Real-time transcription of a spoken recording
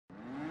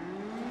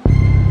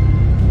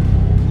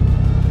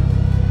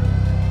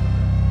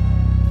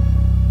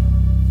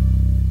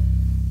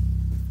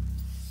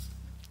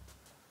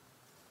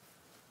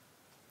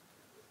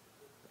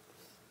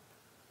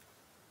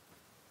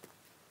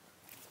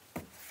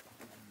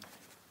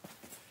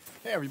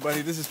Hey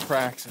everybody, this is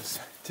Praxis.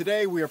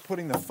 Today we are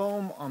putting the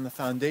foam on the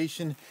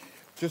foundation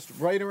just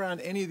right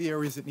around any of the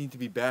areas that need to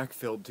be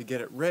backfilled to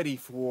get it ready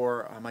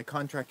for my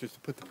contractors to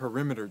put the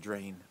perimeter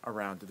drain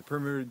around it. The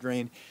perimeter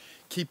drain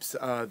keeps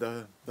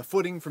the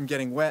footing from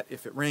getting wet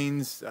if it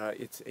rains.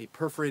 It's a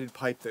perforated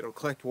pipe that will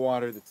collect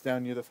water that's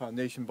down near the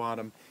foundation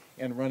bottom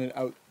and run it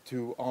out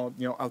to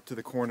out to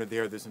the corner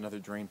there. There's another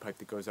drain pipe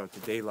that goes out to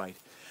daylight.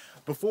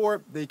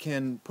 Before they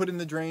can put in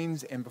the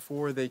drains and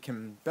before they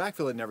can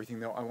backfill it and everything,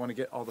 though, I want to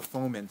get all the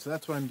foam in. So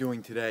that's what I'm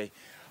doing today.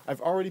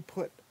 I've already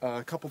put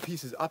a couple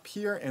pieces up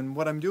here, and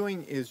what I'm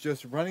doing is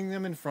just running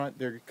them in front.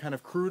 They're kind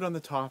of crude on the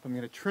top. I'm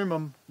going to trim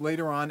them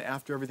later on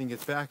after everything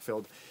gets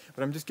backfilled,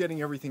 but I'm just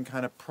getting everything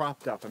kind of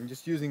propped up. I'm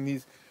just using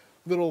these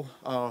little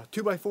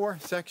 2x4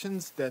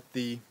 sections that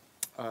the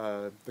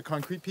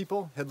concrete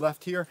people had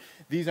left here.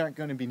 These aren't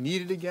going to be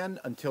needed again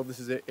until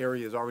this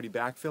area is already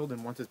backfilled,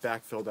 and once it's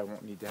backfilled I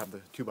won't need to have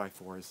the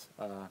 2x4s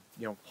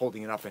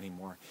holding it up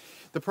anymore.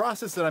 The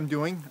process that I'm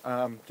doing,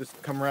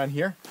 just come around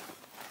here.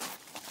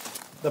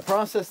 The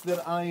process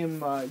that I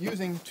am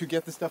using to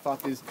get the stuff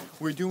up is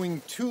we're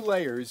doing 2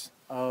 layers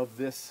of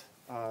this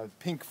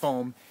pink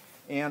foam,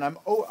 and I'm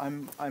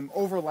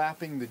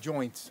overlapping the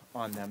joints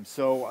on them.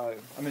 So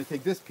I'm going to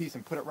take this piece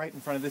and put it right in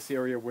front of this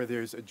area where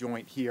there's a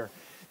joint here.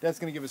 That's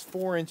going to give us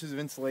 4 inches of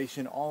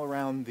insulation all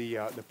around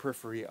the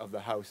periphery of the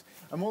house.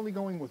 I'm only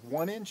going with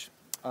 1 inch,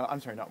 I'm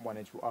sorry, not 1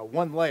 inch,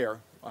 1 layer,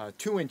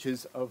 2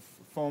 inches of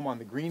foam on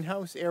the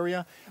greenhouse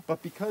area,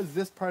 but because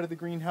this part of the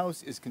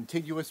greenhouse is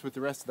contiguous with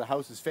the rest of the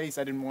house's face,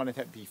 I didn't want it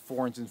to be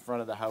 4 inches in front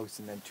of the house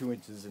and then 2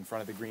 inches in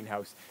front of the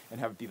greenhouse and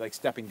have it be like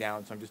stepping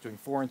down, so I'm just doing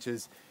 4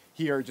 inches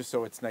here just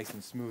so it's nice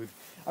and smooth.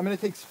 I'm going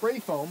to take spray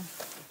foam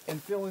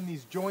and fill in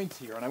these joints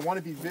here, and I want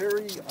to be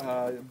very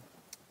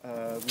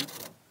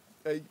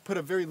put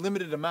a very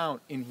limited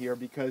amount in here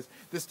because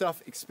this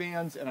stuff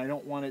expands and I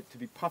don't want it to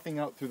be puffing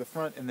out through the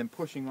front and then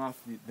pushing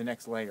off the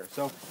next layer.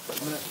 So I'm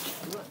going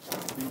to do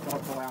it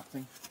without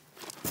collapsing.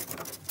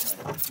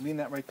 Right, lean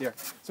that right there.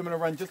 So I'm going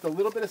to run just a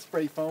little bit of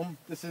spray foam.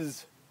 This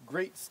is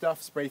great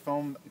stuff, spray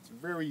foam. It's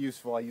very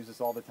useful. I use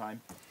this all the time.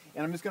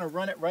 And I'm just going to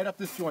run it right up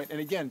this joint. And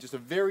again, just a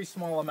very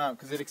small amount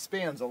because it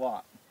expands a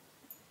lot.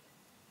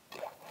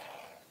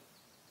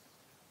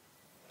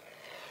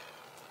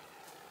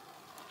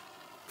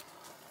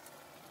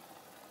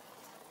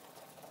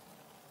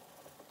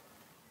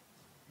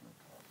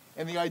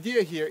 And the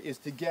idea here is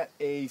to get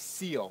a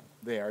seal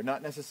there,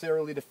 not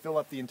necessarily to fill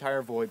up the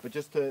entire void, but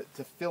just to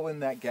fill in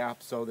that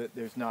gap so that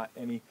there's not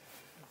any,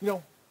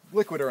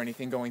 liquid or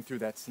anything going through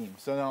that seam.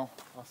 So now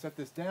I'll set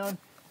this down.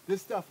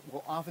 This stuff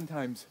will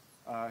oftentimes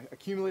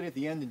accumulate at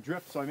the end and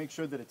drip, so I make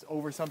sure that it's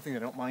over something I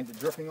don't mind it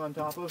dripping on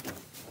top of.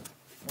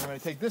 I'm going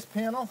to take this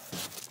panel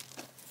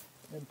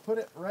and put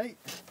it right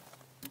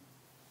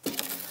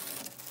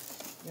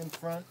in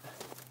front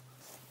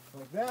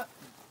like that.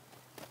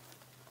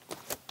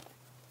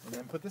 And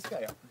then put this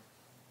guy up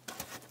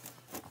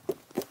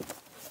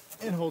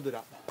and hold it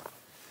up.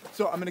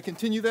 So I'm going to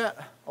continue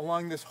that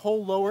along this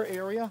whole lower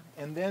area,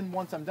 and then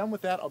once I'm done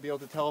with that, I'll be able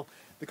to tell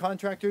the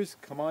contractors,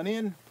 come on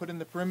in, put in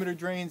the perimeter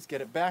drains,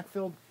 get it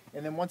backfilled,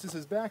 and then once this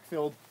is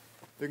backfilled,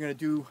 they're going to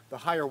do the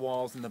higher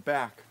walls in the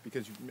back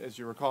because, as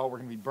you recall, we're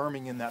going to be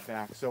berming in that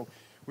back. So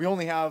we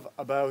only have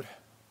about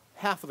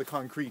half of the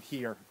concrete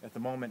here at the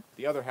moment.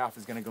 The other half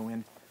is going to go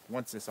in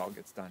once this all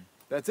gets done.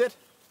 That's it.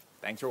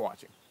 Thanks for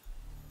watching.